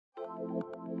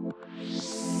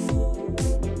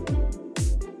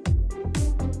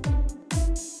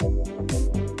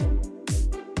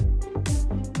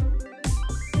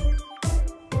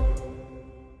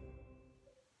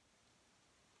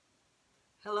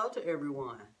Hello to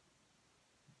everyone.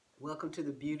 Welcome to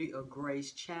the Beauty of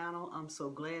Grace channel. I'm so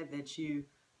glad that you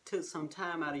took some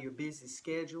time out of your busy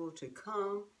schedule to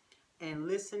come and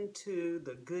listen to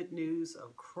the good news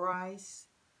of Christ.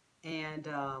 And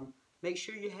make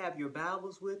sure you have your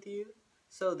Bibles with you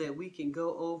so that we can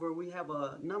go over. We have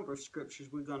a number of scriptures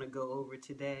we're going to go over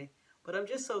today. But I'm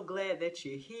just so glad that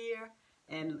you're here.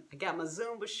 And I got my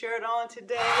Zumba shirt on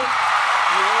today.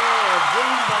 Yeah,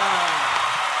 Zumba.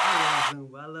 I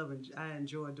love Zumba. I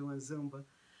enjoy doing Zumba.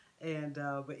 And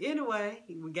but anyway,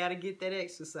 we got to get that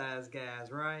exercise,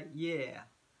 guys, right? Yeah.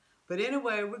 But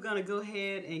anyway, we're going to go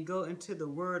ahead and go into the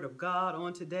Word of God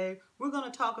on today. We're going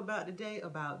to talk about today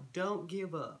about don't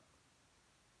give up.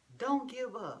 Don't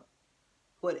give up.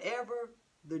 Whatever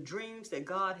the dreams that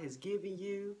God has given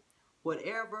you,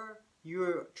 whatever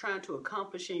you're trying to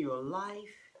accomplish in your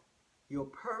life, your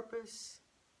purpose,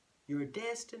 your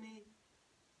destiny,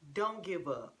 don't give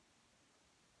up.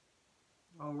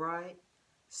 All right?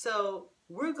 So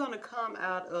we're going to come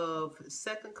out of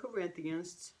 2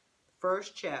 Corinthians,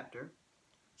 first chapter,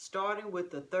 starting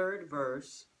with the 3rd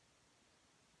verse.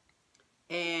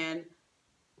 And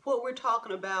what we're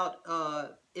talking about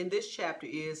in this chapter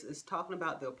is talking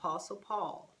about the Apostle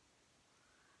Paul.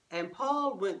 And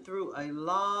Paul went through a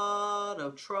lot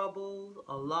of trouble,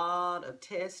 a lot of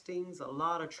testings, a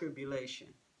lot of tribulation.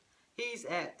 He's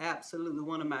absolutely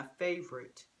one of my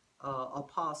favorite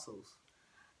apostles.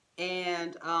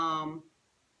 And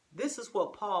this is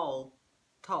what Paul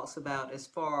talks about as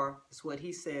far as what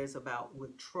he says about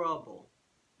with trouble,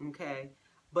 okay?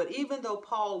 But even though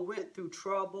Paul went through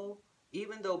trouble,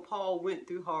 even though Paul went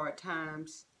through hard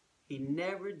times, he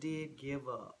never did give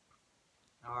up,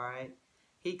 all right?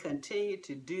 He continued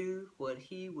to do what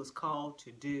he was called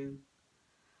to do.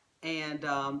 And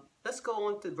let's go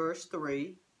on to verse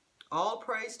 3. All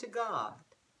praise to God,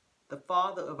 the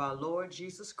Father of our Lord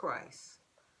Jesus Christ.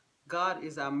 God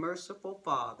is our merciful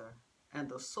Father and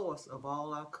the source of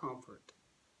all our comfort.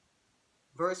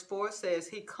 Verse 4 says,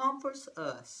 He comforts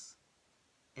us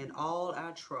in all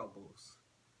our troubles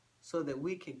so that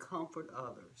we can comfort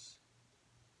others.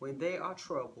 When they are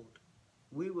troubled,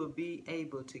 we will be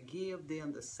able to give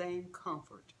them the same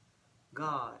comfort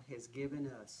God has given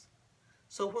us.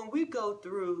 So when we go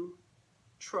through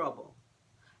trouble,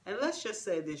 and let's just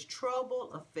say this,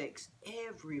 trouble affects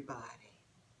everybody.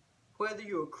 Whether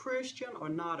you're a Christian or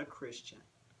not a Christian,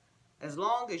 as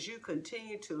long as you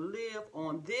continue to live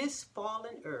on this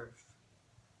fallen earth,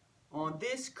 on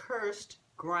this cursed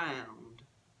ground,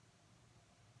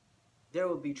 there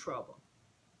will be trouble.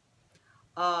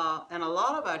 And a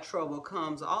lot of our trouble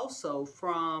comes also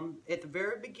from, at the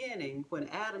very beginning, when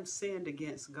Adam sinned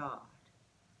against God.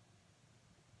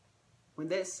 When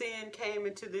that sin came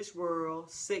into this world,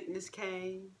 sickness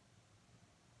came,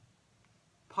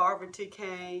 poverty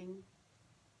came,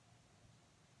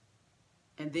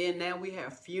 and then now we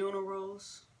have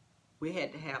funerals. We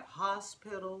had to have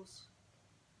hospitals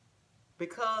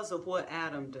because of what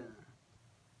Adam done.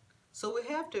 So we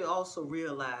have to also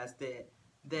realize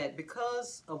that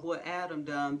because of what Adam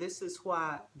done, this is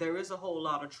why there is a whole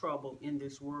lot of trouble in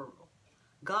this world.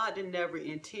 God didn't never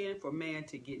intend for man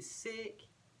to get sick.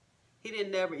 He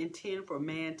didn't never intend for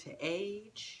man to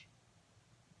age.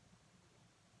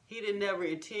 He didn't never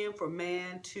intend for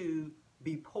man to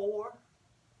be poor.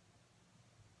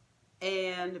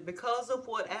 And because of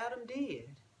what Adam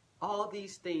did, all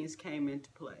these things came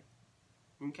into play.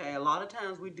 Okay, a lot of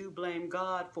times we do blame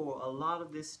God for a lot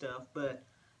of this stuff, but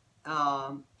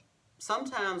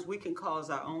sometimes we can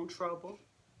cause our own trouble.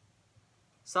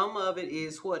 Some of it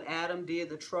is what Adam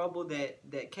did, the trouble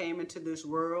that came into this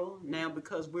world. Now,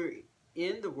 because we're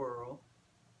in the world,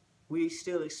 we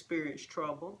still experience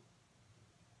trouble.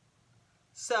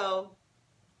 So,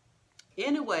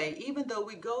 anyway, even though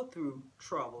we go through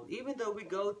trouble, even though we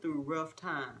go through rough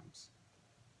times,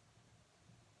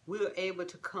 we're able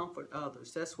to comfort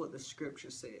others. That's what the scripture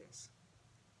says.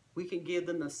 We can give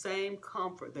them the same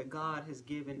comfort that God has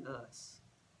given us.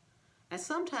 And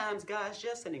sometimes, guys,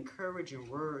 just an encouraging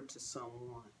word to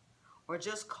someone, or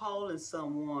just calling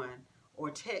someone, or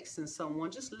texting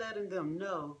someone, just letting them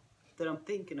know that I'm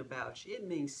thinking about you. It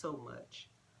means so much.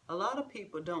 A lot of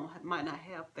people might not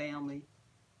have family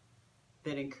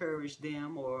that encourage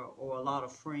them, or a lot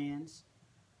of friends.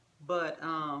 But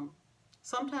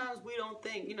sometimes we don't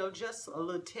think, just a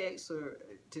little text or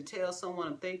to tell someone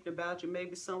I'm thinking about you.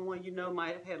 Maybe someone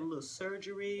might have had a little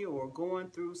surgery or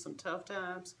going through some tough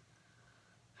times.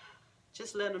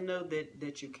 Just let them know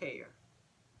that you care.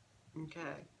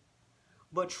 Okay?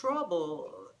 But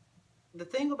trouble, the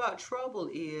thing about trouble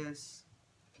is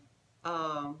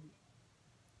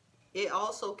it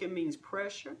also can mean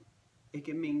pressure. It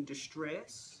can mean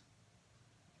distress.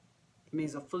 It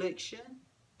means affliction,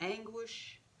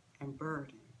 anguish, and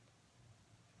burden.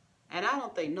 And I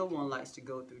don't think no one likes to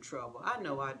go through trouble. I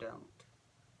know I don't.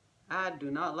 I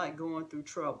do not like going through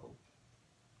trouble.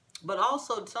 But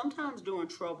also, sometimes during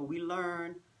trouble, we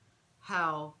learn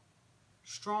how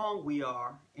strong we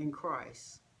are in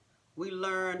Christ. We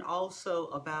learn also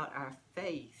about our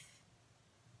faith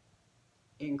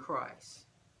in Christ.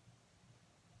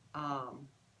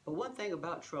 But one thing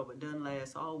about trouble, it doesn't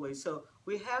last always. So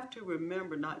we have to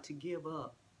remember not to give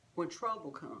up when trouble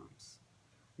comes.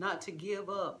 Not to give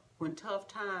up when tough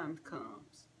times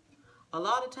comes. A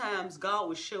lot of times God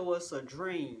will show us a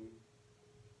dream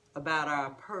about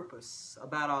our purpose,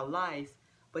 about our life,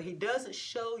 but He doesn't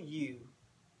show you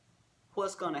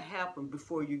what's going to happen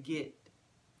before you get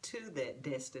to that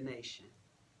destination.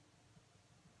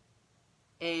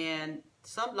 And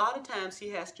a lot of times He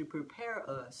has to prepare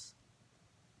us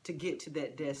to get to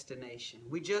that destination.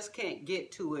 We just can't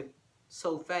get to it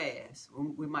so fast.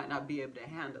 We might not be able to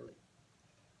handle it.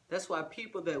 That's why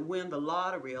people that win the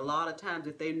lottery, a lot of times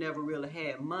if they never really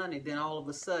had money, then all of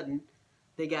a sudden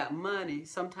they got money,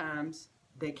 sometimes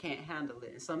they can't handle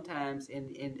it. And sometimes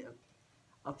in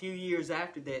a few years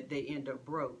after that, they end up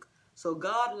broke. So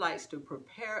God likes to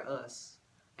prepare us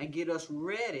and get us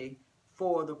ready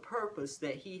for the purpose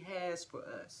that He has for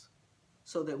us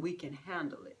so that we can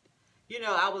handle it. You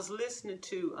know, I was listening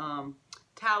to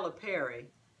Tyler Perry,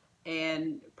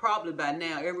 and probably by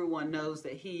now everyone knows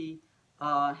that he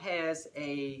has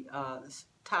a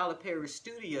Tyler Perry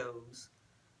Studios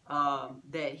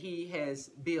that he has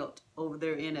built over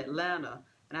there in Atlanta.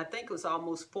 And I think it was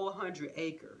almost 400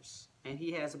 acres. And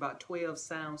he has about 12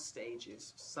 sound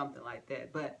stages, something like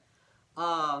that. But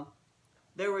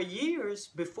there were years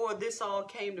before this all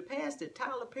came to pass that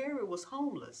Tyler Perry was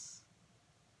homeless.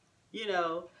 You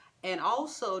know, and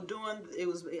also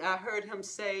I heard him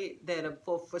say that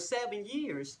for 7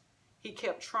 years, he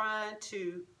kept trying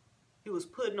to, he was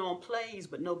putting on plays,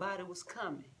 but nobody was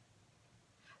coming.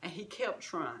 And he kept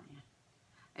trying.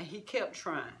 And he kept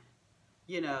trying,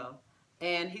 you know.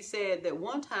 And he said that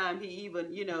one time he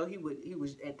even, you know, he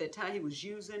was at that time he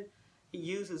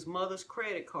used his mother's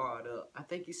credit card up. I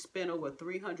think he spent over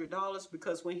 $300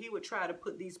 because when he would try to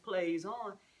put these plays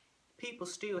on, people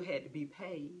still had to be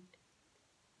paid.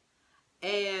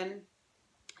 And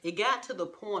it got to the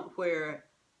point where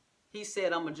he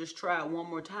said, I'm going to just try it one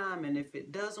more time, and if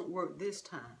it doesn't work this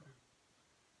time,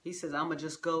 he says, I'm going to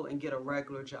just go and get a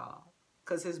regular job.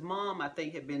 Because his mom, I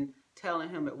think, had been telling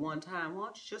him at one time, why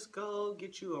don't you just go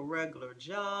get you a regular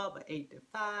job, an 8 to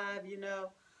 5, you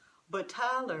know. But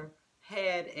Tyler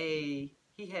had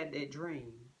that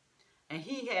dream. And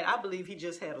I believe he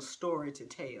just had a story to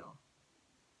tell.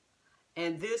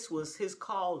 And this was his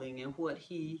calling and what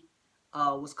he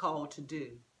was called to do.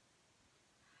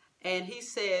 And he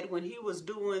said when he was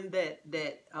doing that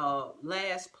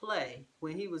last play,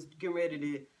 when he was getting ready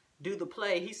to do the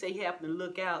play, he said he happened to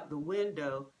look out the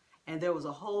window and there was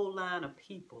a whole line of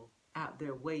people out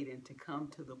there waiting to come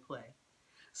to the play.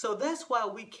 So that's why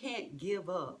we can't give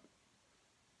up,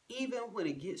 even when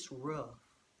it gets rough.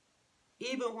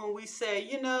 Even when we say,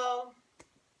 you know,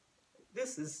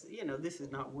 this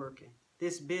is not working.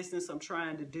 This business I'm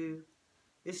trying to do,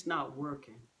 it's not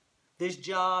working. This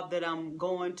job that I'm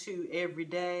going to every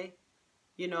day,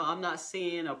 you know, I'm not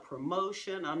seeing a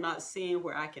promotion. I'm not seeing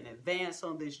where I can advance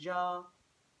on this job.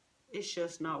 It's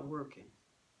just not working.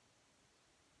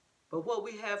 But what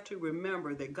we have to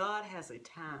remember that God has a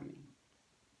timing.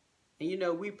 And, you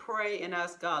know, we pray and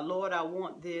ask God, Lord, I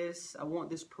want this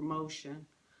promotion.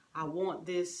 I want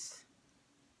this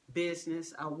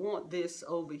business. I want this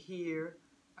over here.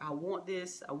 I want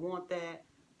this. I want that.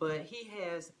 But He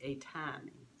has a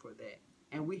timing for that.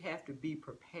 And we have to be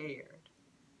prepared.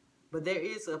 But there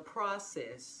is a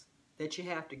process that you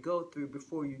have to go through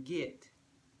before you get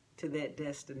to that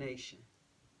destination.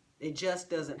 It just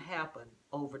doesn't happen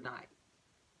overnight.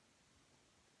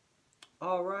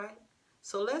 All right.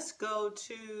 So let's go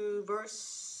to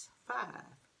verse 5.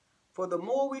 For the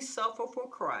more we suffer for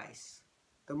Christ,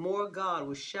 the more God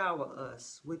will shower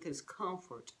us with His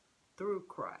comfort through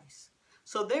Christ.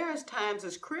 So there's times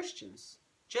as Christians,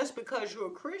 just because you're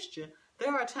a Christian,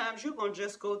 there are times you're going to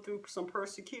just go through some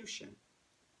persecution.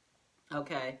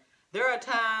 Okay? There are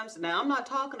times, now I'm not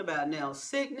talking about now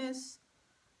sickness.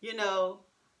 You know,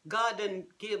 God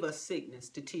doesn't give us sickness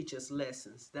to teach us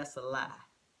lessons. That's a lie.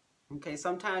 Okay?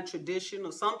 Some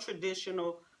traditional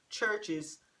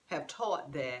churches have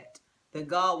taught that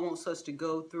God wants us to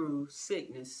go through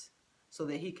sickness so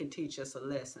that He can teach us a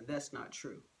lesson. That's not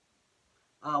true.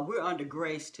 We're under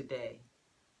grace today.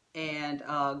 And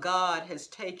God has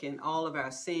taken all of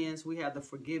our sins. We have the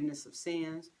forgiveness of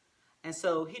sins. And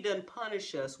so he doesn't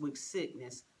punish us with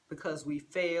sickness because we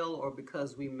fail or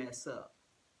because we mess up,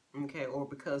 okay, or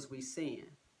because we sin.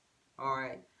 All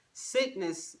right.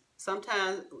 Sickness,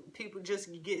 sometimes people just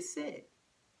get sick,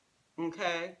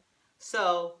 okay?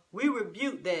 So we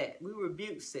rebuke that. We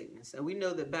rebuke sickness. And we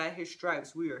know that by his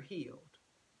stripes we are healed,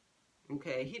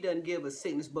 okay? He doesn't give us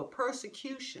sickness, but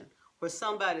persecution, where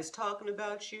somebody's talking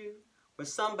about you, where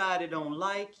somebody don't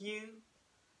like you,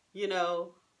 you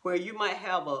know, where you might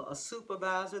have a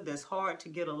supervisor that's hard to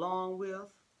get along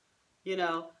with, you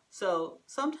know. So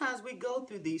sometimes we go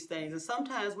through these things, and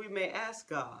sometimes we may ask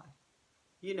God,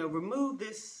 you know, remove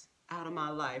this out of my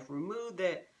life, remove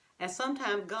that. And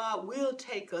sometimes God will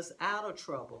take us out of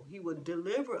trouble. He will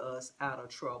deliver us out of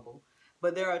trouble.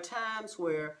 But there are times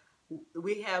where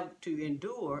we have to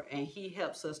endure, and he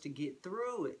helps us to get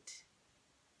through it,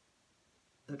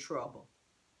 the trouble.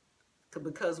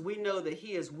 Because we know that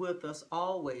he is with us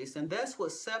always. And that's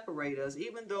what separates us.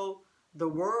 Even though the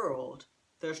world,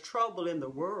 there's trouble in the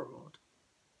world,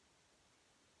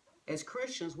 as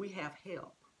Christians, we have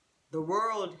help. The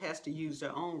world has to use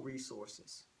their own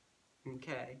resources,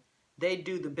 okay? They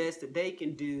do the best that they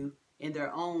can do in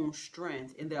their own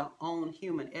strength, in their own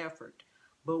human effort.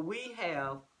 But we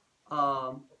have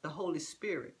the Holy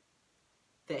Spirit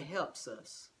that helps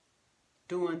us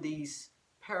during these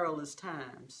perilous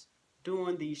times,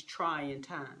 during these trying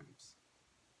times,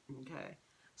 okay?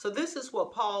 So this is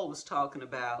what Paul was talking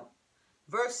about.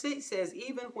 Verse 6 says,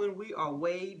 even when we are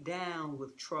weighed down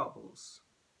with troubles,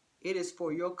 it is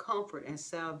for your comfort and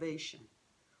salvation.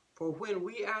 For when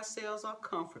we ourselves are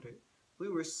comforted, we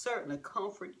will certainly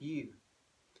comfort you.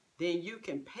 Then you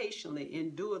can patiently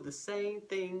endure the same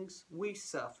things we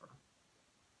suffer,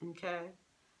 okay?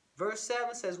 Verse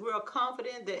 7 says, we are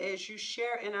confident that as you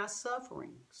share in our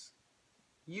sufferings,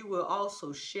 you will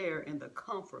also share in the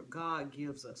comfort God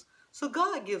gives us. So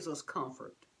God gives us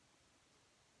comfort,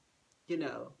 you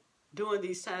know, during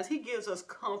these times. He gives us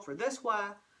comfort. That's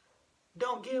why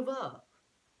don't give up,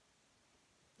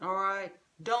 all right?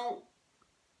 Don't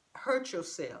hurt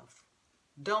yourself.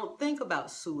 Don't think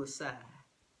about suicide,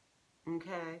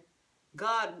 okay?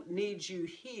 God needs you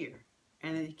here,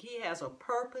 and he has a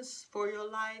purpose for your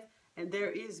life, and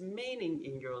there is meaning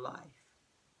in your life,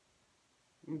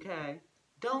 okay?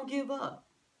 Don't give up.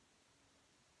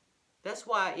 That's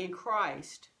why in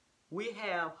Christ we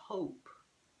have hope.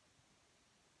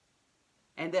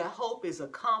 And that hope is a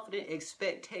confident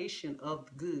expectation of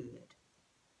good.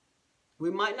 We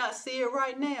might not see it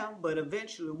right now, but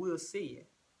eventually we'll see it.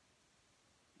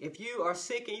 If you are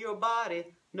sick in your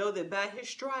body, know that by his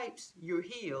stripes you're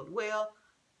healed. Well,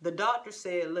 the doctor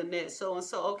said, Lynette,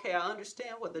 so-and-so. Okay, I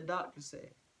understand what the doctor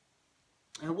said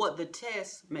and what the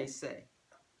test may say.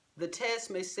 The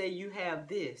test may say you have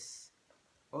this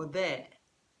or that.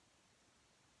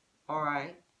 All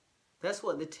right? That's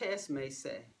what the test may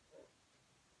say.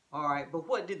 All right, but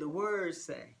what did the word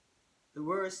say? The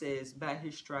word says, by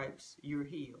his stripes, you're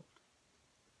healed.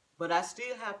 But I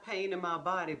still have pain in my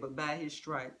body, but by his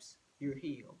stripes, you're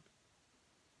healed.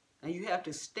 And you have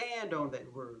to stand on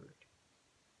that word.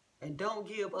 And don't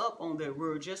give up on that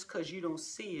word just because you don't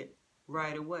see it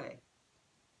right away.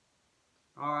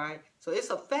 All right? So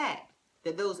it's a fact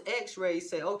that those x-rays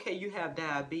say, okay, you have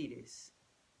diabetes.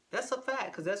 That's a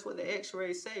fact because that's what the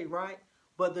x-rays say, right?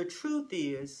 But the truth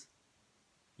is,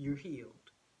 you're healed.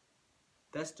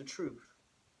 That's the truth.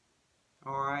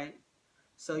 All right?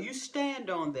 So you stand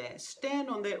on that. Stand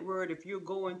on that word if you're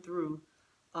going through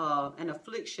an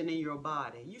affliction in your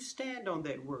body. You stand on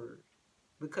that word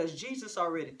because Jesus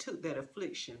already took that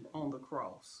affliction on the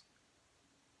cross.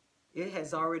 It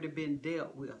has already been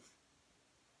dealt with.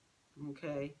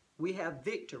 Okay? We have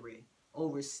victory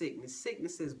over sickness.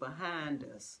 Sickness is behind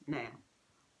us now.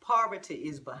 Poverty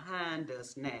is behind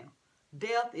us now.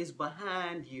 Death is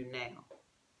behind you now.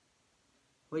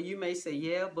 Well, you may say,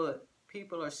 yeah, but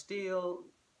people are still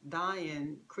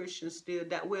dying. Christians still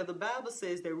die. Well, the Bible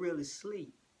says they really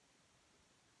sleep.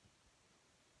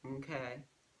 Okay?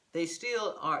 They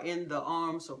still are in the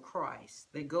arms of Christ.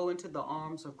 They go into the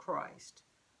arms of Christ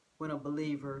when a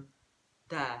believer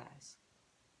dies.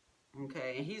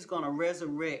 Okay? And he's going to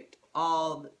resurrect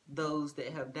all those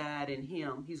that have died in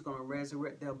him. He's going to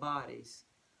resurrect their bodies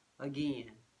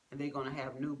again. And they're going to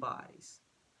have new bodies.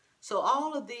 So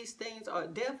all of these things are,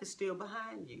 death is still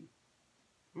behind you.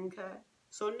 Okay?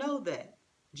 So know that.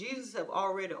 Jesus have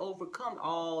already overcome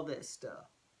all that stuff.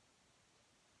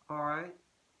 All right?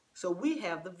 So we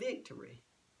have the victory.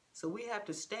 So we have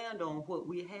to stand on what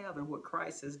we have and what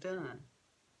Christ has done.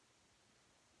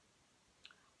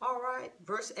 All right,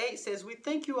 verse 8 says, we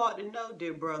think you ought to know,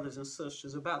 dear brothers and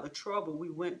sisters, about the trouble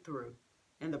we went through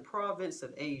in the province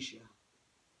of Asia.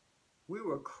 We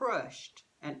were crushed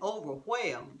and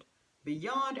overwhelmed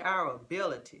beyond our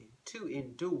ability to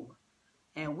endure,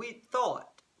 and we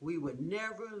thought we would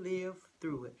never live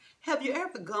through it. Have you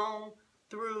ever gone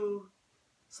through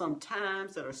some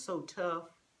times that are so tough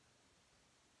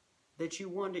that you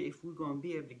wonder if we're going to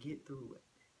be able to get through it?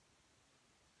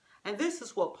 And this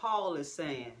is what Paul is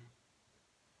saying.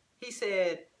 He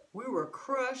said, we were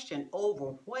crushed and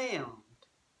overwhelmed.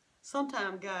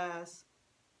 Sometimes, guys,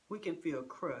 we can feel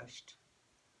crushed.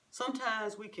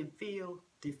 Sometimes we can feel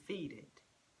defeated.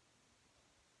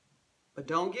 But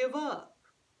don't give up.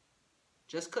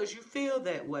 Just because you feel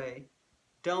that way,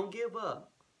 don't give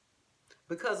up.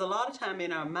 Because a lot of time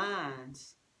in our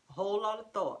minds, a whole lot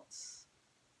of thoughts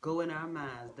go in our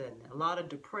minds, doesn't it? A lot of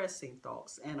depressing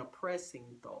thoughts and oppressing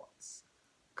thoughts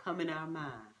come in our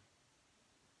mind.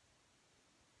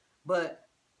 But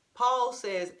Paul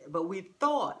says, but we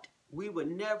thought we would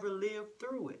never live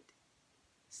through it.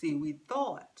 See, we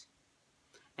thought.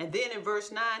 And then in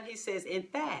verse 9, he says, in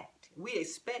fact, we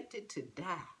expected to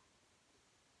die.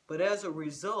 But as a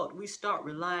result, we start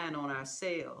relying on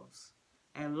ourselves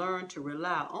and learn to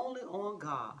rely only on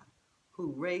God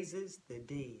who raises the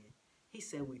dead. He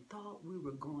said we thought we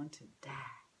were going to die.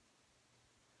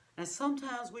 And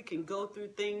sometimes we can go through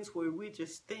things where we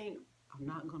just think, I'm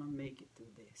not going to make it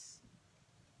through this.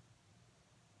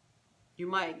 You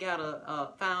might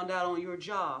found out on your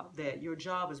job that your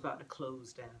job is about to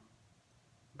close down,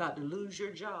 about to lose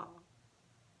your job.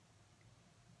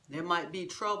 There might be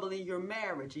trouble in your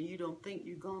marriage and you don't think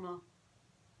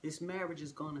this marriage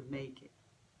is gonna make it.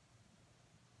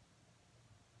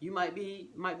 You might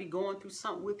be going through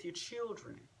something with your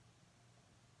children.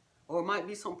 Or it might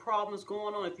be some problems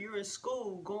going on. If you're in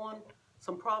school,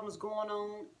 some problems going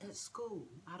on at school.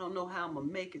 I don't know how I'm gonna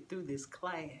make it through this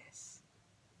class.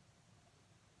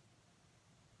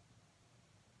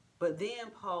 But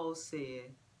then Paul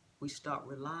said, we start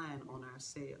relying on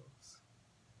ourselves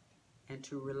and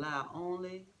to rely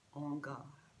only on God.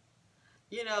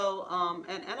 You know,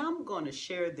 and I'm going to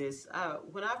share this.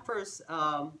 When I first,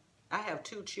 I have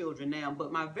 2 children now,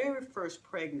 but my very first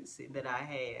pregnancy that I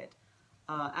had,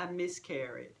 I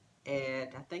miscarried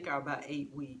at, I think, about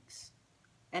 8 weeks.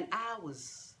 And I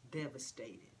was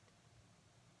devastated.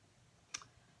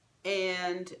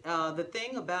 And the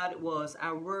thing about it was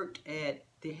I worked at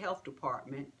the health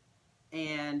department,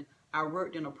 and I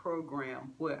worked in a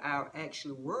program where I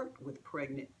actually worked with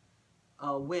pregnant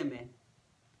women,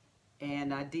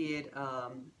 and I did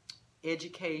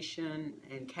education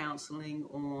and counseling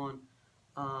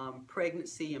on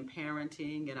pregnancy and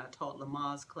parenting, and I taught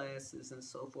Lamaze classes and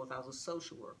so forth. I was a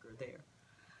social worker there.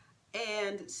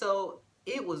 And so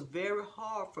it was very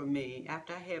hard for me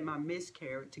after I had my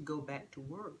miscarriage to go back to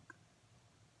work.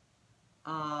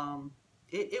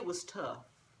 It was tough.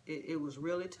 It was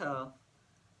really tough.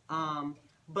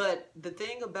 But the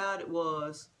thing about it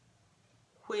was,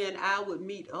 when I would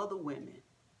meet other women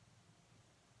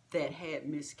that had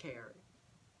miscarried,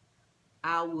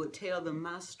 I would tell them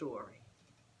my story.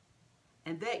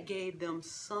 And that gave them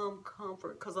some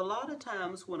comfort. Because a lot of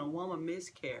times when a woman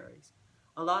miscarries,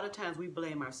 a lot of times we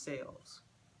blame ourselves.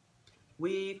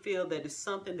 We feel that it's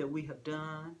something that we have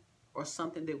done or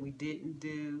something that we didn't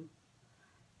do.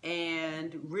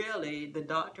 And really, the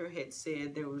doctor had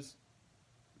said there was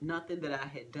nothing that I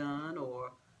had done,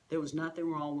 or there was nothing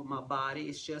wrong with my body.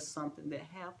 It's just something that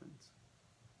happens.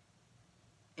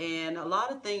 And a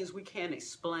lot of things we can't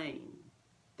explain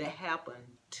that happen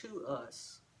to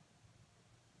us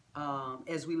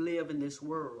as we live in this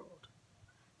world.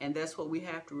 And that's what we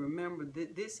have to remember,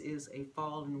 that this is a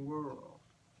fallen world.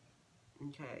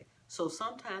 Okay? So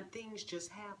sometimes things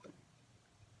just happen.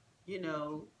 You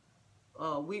know,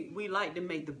 we like to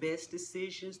make the best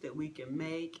decisions that we can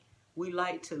make. We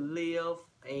like to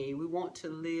we want to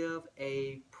live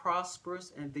a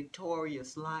prosperous and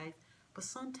victorious life, but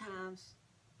sometimes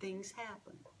things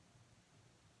happen.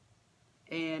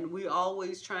 And we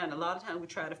always a lot of times we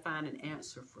try to find an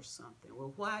answer for something.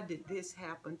 Well, why did this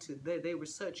happen to them? They were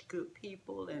such good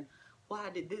people, and why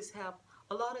did this happen?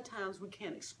 A lot of times we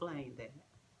can't explain that.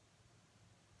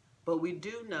 But we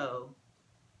do know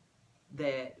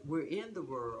that we're in the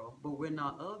world, but we're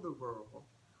not of the world.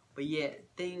 But yet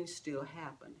things still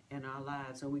happen in our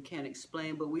lives, and we can't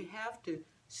explain. But we have to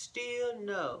still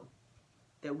know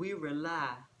that we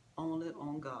rely only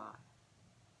on God.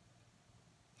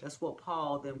 That's what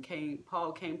Paul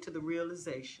came to the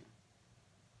realization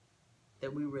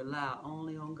that we rely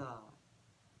only on God.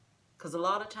 Because a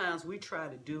lot of times we try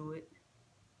to do it.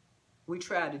 we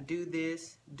try to do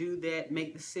this, do that,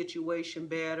 make the situation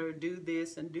better, do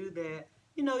this and do that.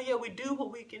 You know, yeah, we do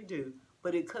what we can do,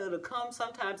 but it could have come,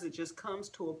 sometimes it just comes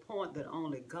to a point that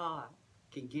only God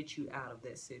can get you out of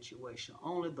that situation.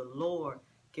 Only the Lord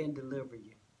can deliver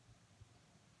you.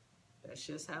 That's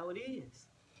just how it is.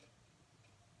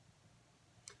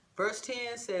 Verse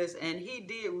 10 says, and he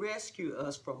did rescue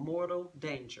us from mortal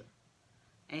danger,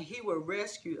 and he will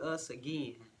rescue us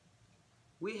again.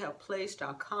 We have placed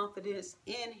our confidence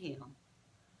in him,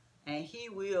 and he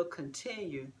will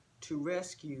continue to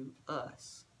rescue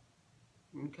us.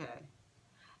 Okay.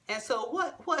 And so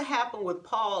what happened with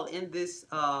Paul in this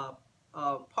part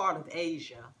of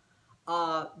Asia?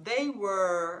 They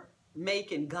were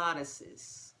making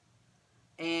goddesses,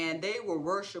 and they were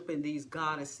worshiping these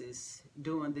goddesses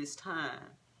during this time.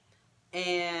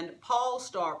 And Paul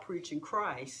started preaching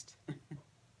Christ.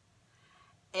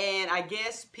 And I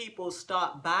guess people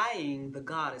stopped buying the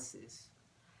goddesses.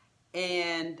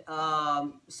 And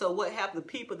so what happened, the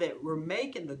people that were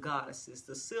making the goddesses,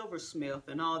 the silversmith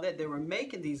and all that, they were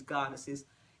making these goddesses,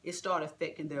 it started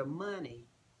affecting their money.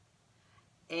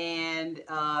 And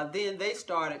then they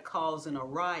started causing a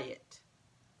riot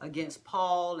against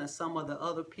Paul and some of the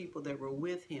other people that were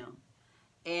with him.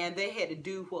 And they had to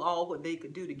do all what they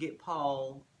could do to get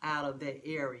Paul out of that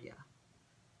area,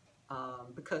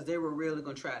 because they were really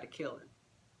going to try to kill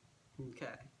him.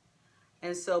 Okay.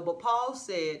 And so, but Paul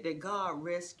said that God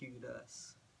rescued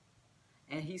us.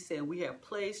 And he said we have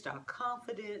placed our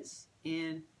confidence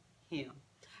in him.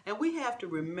 And we have to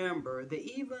remember that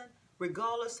even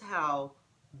regardless how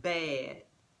bad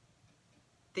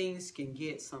things can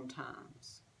get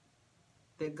sometimes,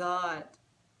 that God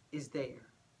is there.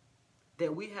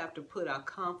 That we have to put our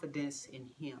confidence in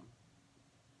him.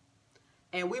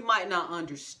 And we might not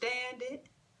understand it.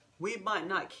 We might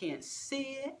not can't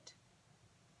see it.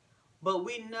 But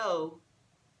we know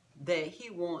that he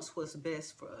wants what's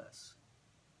best for us.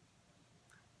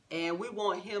 And we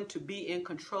want him to be in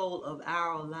control of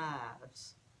our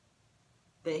lives.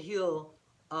 That he'll,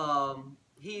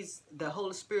 the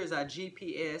Holy Spirit is our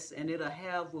GPS, and it'll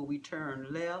have where we turn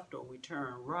left or we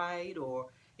turn right, or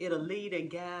it'll lead and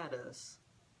guide us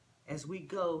as we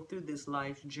go through this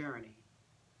life journey.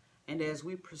 And as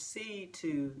we proceed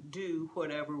to do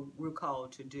whatever we're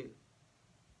called to do.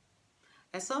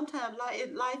 And sometimes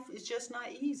life is just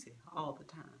not easy all the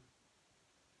time.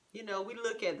 You know, we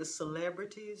look at the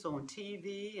celebrities on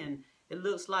TV and it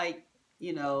looks like,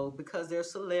 you know, because they're a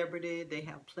celebrity, they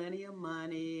have plenty of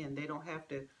money and they don't have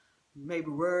to maybe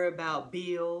worry about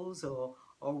bills or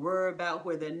worry about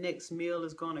where their next meal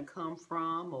is going to come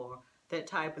from or that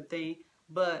type of thing.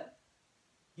 But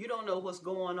you don't know what's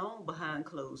going on behind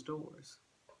closed doors.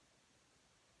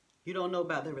 You don't know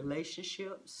about their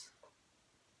relationships.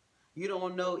 You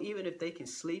don't know even if they can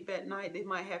sleep at night. They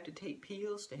might have to take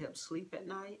pills to help sleep at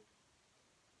night.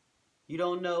 You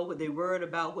don't know what they're worried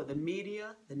about with the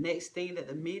media, the next thing that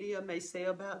the media may say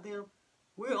about them.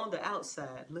 We're on the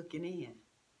outside looking in.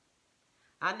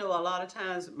 I know a lot of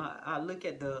times I look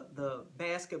at the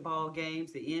basketball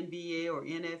games, the NBA or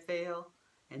NFL,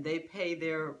 and they pay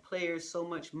their players so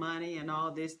much money and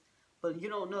all this, but you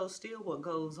don't know still what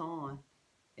goes on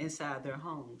inside their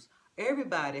homes.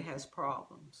 Everybody has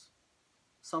problems.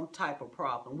 Some type of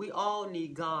problem. We all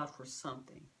need God for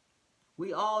something.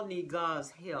 We all need God's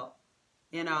help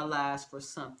in our lives for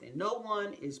something. No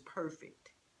one is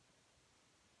perfect.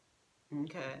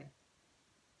 Okay?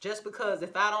 Just because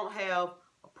if I don't have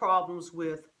problems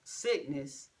with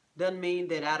sickness doesn't mean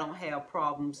that I don't have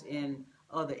problems in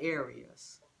other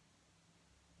areas.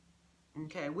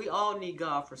 Okay? We all need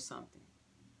God for something.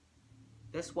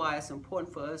 That's why it's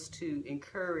important for us to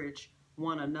encourage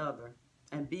one another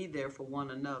and be there for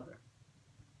one another.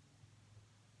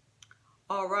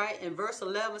 All right, and verse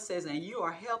 11 says, and you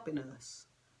are helping us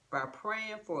by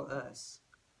praying for us.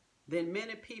 Then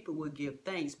many people will give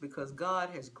thanks because God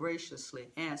has graciously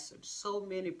answered so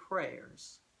many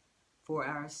prayers for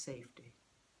our safety.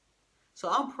 So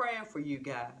I'm praying for you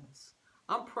guys.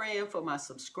 I'm praying for my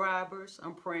subscribers.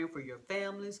 I'm praying for your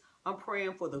families. I'm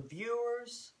praying for the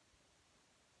viewers.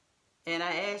 And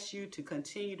I ask you to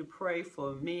continue to pray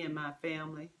for me and my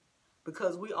family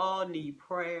because we all need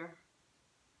prayer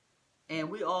and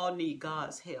we all need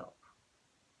God's help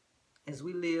as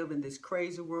we live in this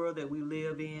crazy world that we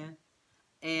live in,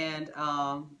 and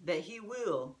that he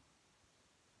will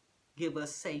give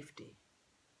us safety.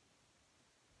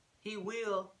 He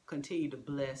will continue to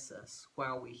bless us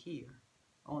while we're here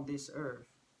on this earth,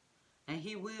 and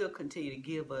he will continue to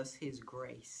give us his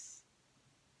grace.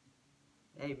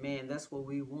 Amen. That's what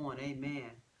we want.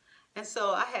 Amen. And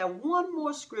so I have one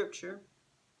more scripture.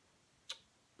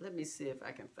 let me see if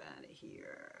I can find it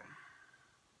here,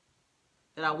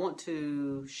 that I want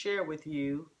to share with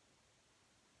you.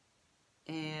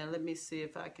 And let me see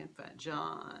if I can find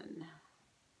John.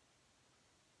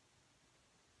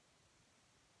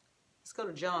 Let's go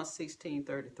to John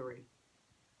 16:33.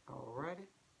 Alrighty.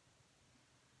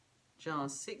 John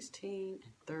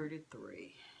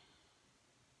 16:33.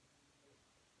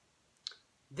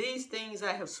 These things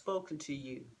I have spoken to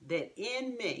you, that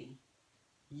in me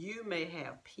you may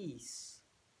have peace.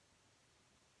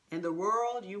 In the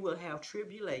world you will have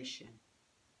tribulation,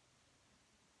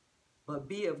 but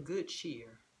be of good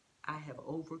cheer. I have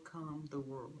overcome the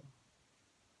world.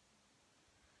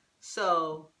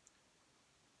 So,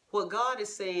 what God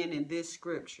is saying in this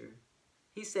scripture,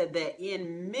 he said that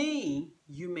in me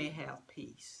you may have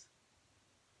peace.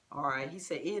 All right, he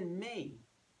said in me.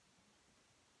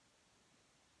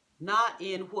 Not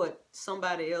in what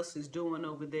somebody else is doing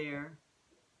over there.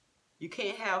 You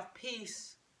can't have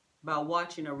peace by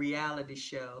watching a reality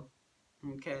show,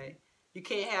 okay? You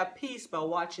can't have peace by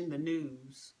watching the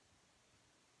news.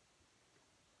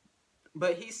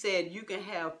 But he said you can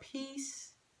have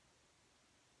peace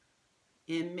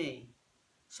in me.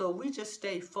 So we just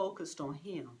stay focused on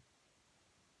him.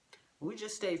 We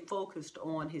just stay focused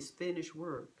on his finished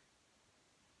work.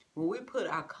 When we put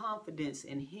our confidence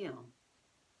in him,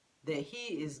 that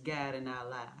he is guiding our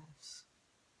lives.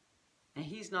 And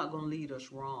he's not going to lead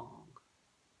us wrong.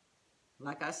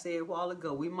 Like I said a while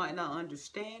ago, we might not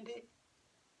understand it.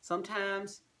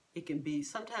 Sometimes it can be,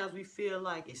 sometimes we feel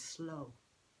like it's slow.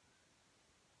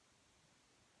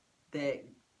 That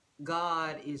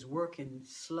God is working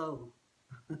slow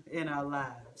in our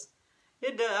lives.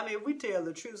 It does. I mean, if we tell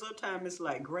the truth, sometimes it's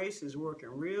like grace is working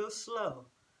real slow.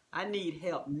 I need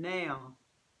help now.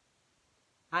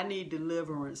 I need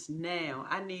deliverance now.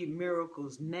 I need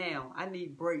miracles now. I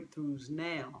need breakthroughs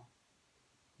now.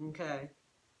 Okay?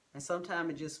 And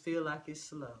sometimes it just feels like it's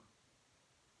slow.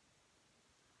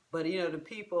 But, you know, the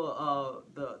people,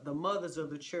 the mothers of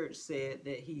the church said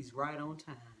that he's right on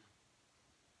time.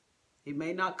 He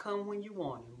may not come when you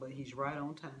want him, but he's right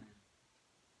on time.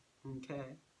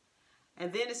 Okay?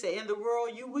 And then it said, in the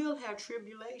world you will have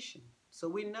tribulation. So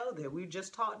we know that. We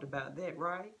just talked about that,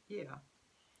 right? Yeah.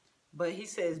 But he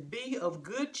says, be of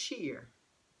good cheer.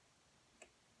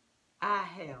 I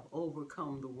have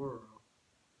overcome the world.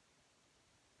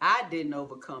 I didn't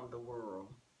overcome the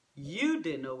world. You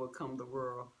didn't overcome the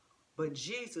world. But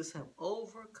Jesus have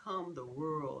overcome the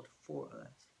world for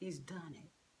us. He's done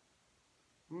it.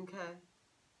 Okay?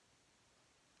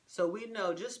 So we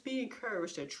know, just be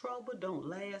encouraged that trouble don't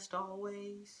last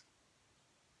always.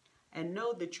 And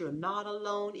know that you're not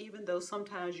alone, even though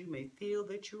sometimes you may feel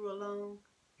that you're alone.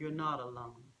 You're not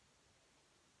alone.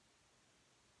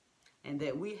 And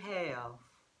that we have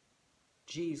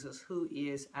Jesus, who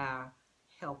is our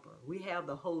helper. We have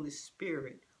the Holy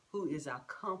Spirit, who is our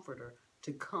comforter,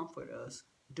 to comfort us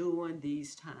during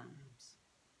these times.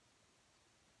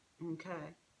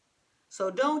 Okay? So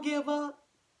don't give up.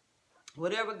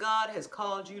 Whatever God has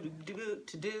called you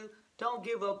to do, don't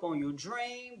give up on your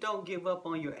dream. Don't give up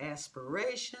on your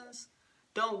aspirations.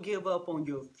 Don't give up on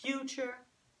your future.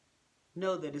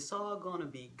 Know that it's all going to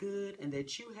be good and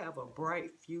that you have a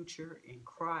bright future in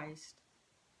Christ.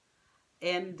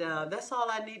 And that's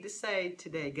all I need to say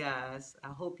today, guys. I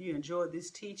hope you enjoyed this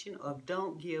teaching of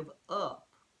don't give up,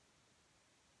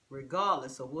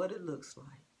 regardless of what it looks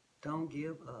like. Don't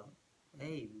give up.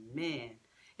 Amen.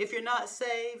 If you're not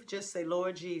saved, just say,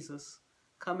 Lord Jesus,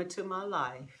 come into my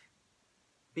life.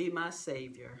 Be my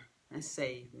Savior and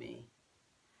save me.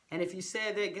 And if you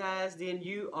said that, guys, then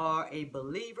you are a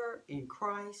believer in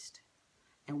Christ.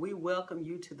 And we welcome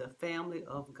you to the family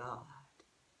of God.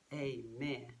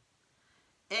 Amen.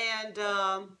 And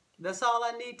that's all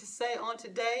I need to say on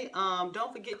today.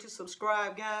 Don't forget to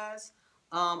subscribe, guys.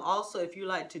 Also, if you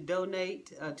like to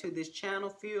donate to this channel,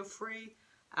 feel free.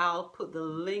 I'll put the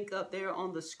link up there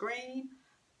on the screen.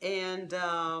 And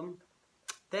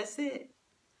that's it.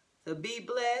 So be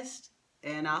blessed.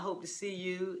 And I hope to see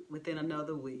you within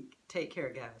another week. Take care,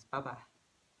 guys. Bye-bye.